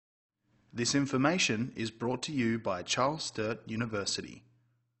This information is brought to you by Charles Sturt University.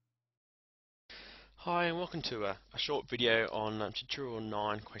 Hi and welcome to a short video on tutorial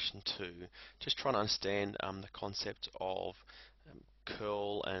 9 question 2, just trying to understand the concept of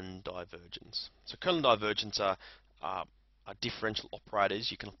curl and divergence. So curl and divergence are differential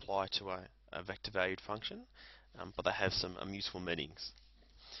operators you can apply to a vector valued function, but they have some useful meanings.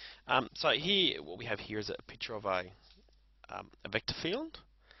 So here what we have here is a picture of a vector field.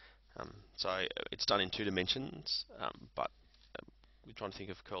 So it's done in 2 dimensions, but we're trying to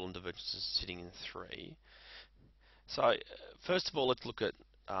think of curl and divergence as sitting in 3. So first of all, let's look at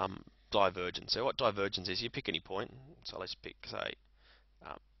divergence. So what divergence is, you pick any point. So let's pick, say,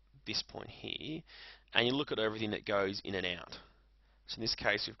 this point here, and you look at everything that goes in and out. So in this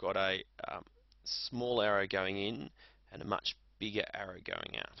case, we've got a small arrow going in and a much bigger arrow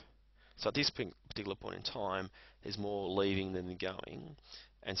going out. So at this particular point in time, there's more leaving than going,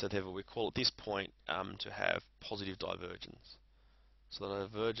 and so therefore we call it this point to have positive divergence. So the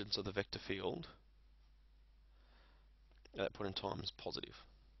divergence of the vector field at that point in time is positive.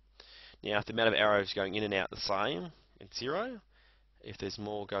 Now, if the amount of arrows going in and out the same, it's 0. If there's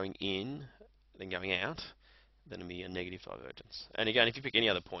more going in than going out, then it'll be a negative divergence. And again, if you pick any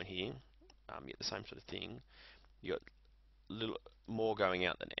other point here, you get the same sort of thing. You got a little more going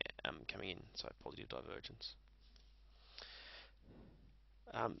out than coming in, so positive divergence.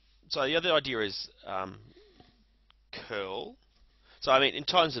 So the other idea is curl. So I mean, in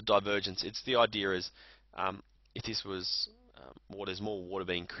terms of divergence, it's the idea is if this was there's more water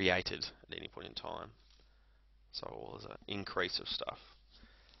being created at any point in time. So there's an increase of stuff.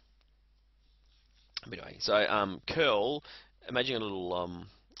 But anyway, so curl, imagine a little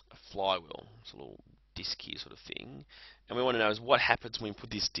flywheel, it's a little disc here sort of thing, and we want to know is what happens when we put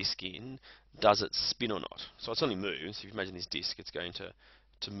this disc in. Does it spin or not? So it only moves. If you imagine this disc, it's going to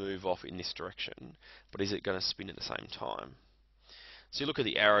move off in this direction, but is it going to spin at the same time? So you look at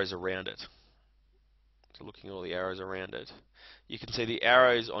the arrows around it. So looking at all the arrows around it, you can see the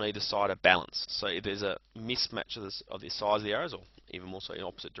arrows on either side are balanced. So if there's a mismatch of the size of the arrows, or even more so in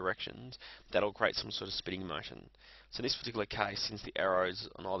opposite directions, that'll create some sort of spinning motion. So in this particular case, since the arrows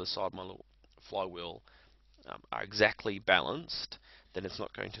on either side of my little flywheel are exactly balanced, then it's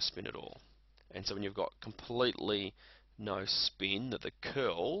not going to spin at all. And so when you've got completely no spin, that the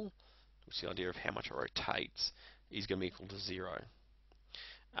curl, which is the idea of how much it rotates, is going to be equal to 0.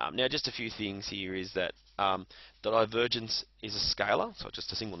 Now, just a few things here is that the divergence is a scalar, so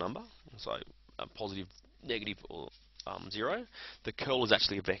just a single number, so positive, negative, or 0. The curl is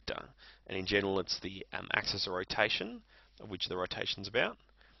actually a vector, and in general, it's the axis of rotation, of which the rotation's about.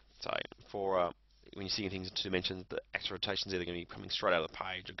 So for when you're seeing things in 2 dimensions, the axis of rotation is either going to be coming straight out of the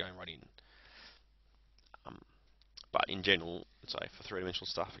page or going right in. But in general, so for 3-dimensional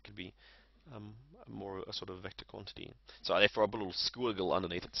stuff, it could be more a sort of vector quantity. So therefore I put a little squiggle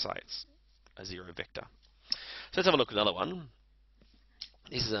underneath it to say it's a 0 vector. So let's have a look at another one.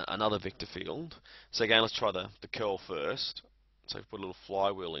 This is another vector field. So again, let's try the curl first. So if we put a little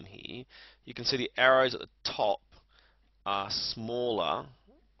flywheel in here, you can see the arrows at the top are smaller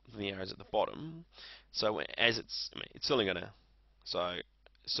than the arrows at the bottom. So as it's certainly going to, so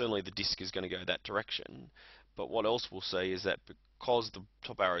certainly the disk is going to go that direction. But what else we'll see is that because the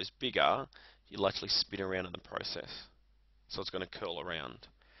top arrow is bigger, you'll actually spin around in the process. So it's going to curl around.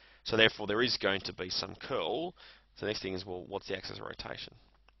 So therefore there is going to be some curl. So the next thing is, well, what's the axis of rotation?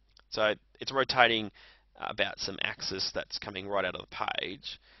 So it's rotating about some axis that's coming right out of the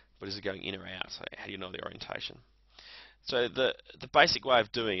page, but is it going in or out? So how do you know the orientation? So the basic way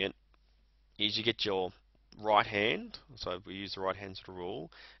of doing it is you get your right hand, so we use the right hand sort of rule,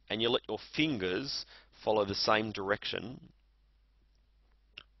 and you let your fingers follow the same direction.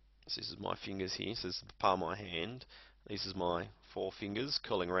 So this is my fingers here, so this is the palm of my hand. This is my 4 fingers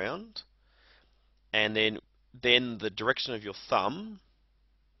curling around. And then the direction of your thumb,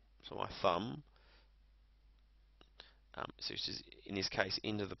 so my thumb, so this is in this case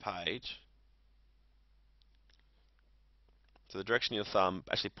into the page. So the direction of your thumb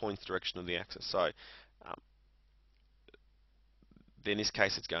actually points the direction of the axis. So then in this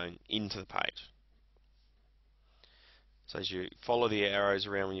case it's going into the page. So as you follow the arrows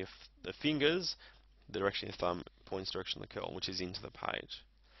around with the fingers, the direction of your thumb points the direction of the curl, which is into the page.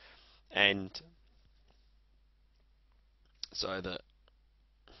 And so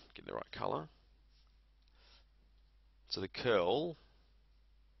get the right colour. So the curl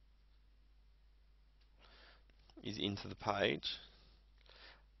is into the page.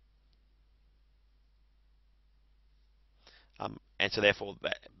 And so therefore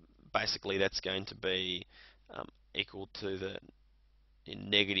basically that's going to be equal to the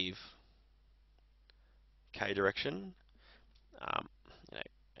negative k direction. Um, you know,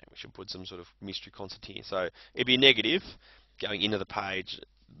 we should put some sort of mystery constant here. So it'd be negative going into the page.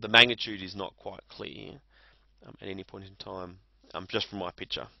 The magnitude is not quite clear at any point in time, just from my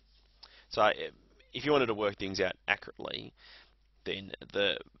picture. So if you wanted to work things out accurately, then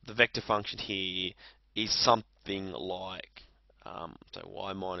the vector function here is something like so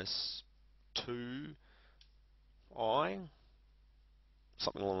y minus 2i,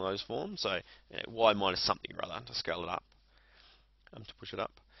 something along those forms. So y minus something rather to scale it up, to push it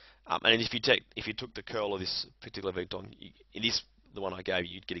up. And if you took the curl of this particular vector, it is the one I gave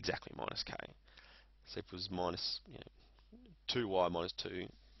you, you'd get exactly minus k. So if it was minus 2y minus 2,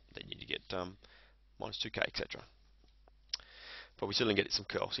 then you'd get minus 2k, etc. But we certainly get some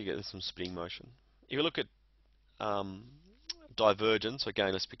curl, so you get some spinning motion. If you look at divergence,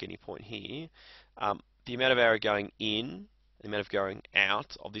 again, let's pick any point here. The amount of arrow going in, the amount of going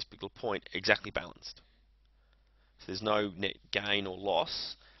out of this particular point are exactly balanced. So there's no net gain or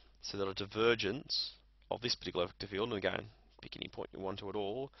loss, so that a divergence of this particular vector field, and again, pick any point you want to at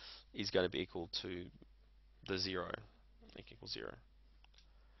all, is going to be equal to the 0, equals 0.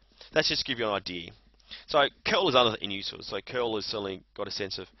 That's just to give you an idea. So curl is other in use. So curl has certainly got a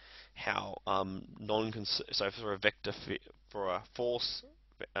sense of how so for a vector for a force,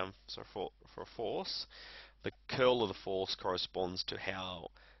 for a force, the curl of the force corresponds to how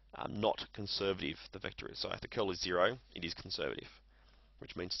not conservative the vector is. So if the curl is 0, it is conservative,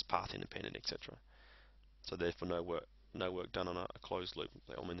 which means it's path independent, etc. So therefore, no work done on a closed loop.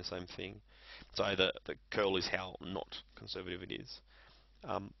 They all mean the same thing. So the curl is how not conservative it is.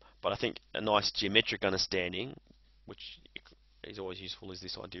 But I think a nice geometric understanding, which is always useful, is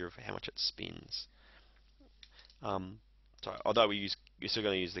this idea of how much it spins. So although you're still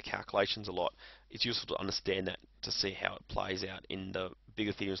going to use the calculations a lot, it's useful to understand that to see how it plays out in the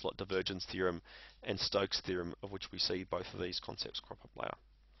bigger theorems like divergence theorem and Stokes theorem, of which we see both of these concepts crop up later.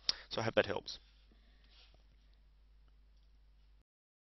 So I hope that helps.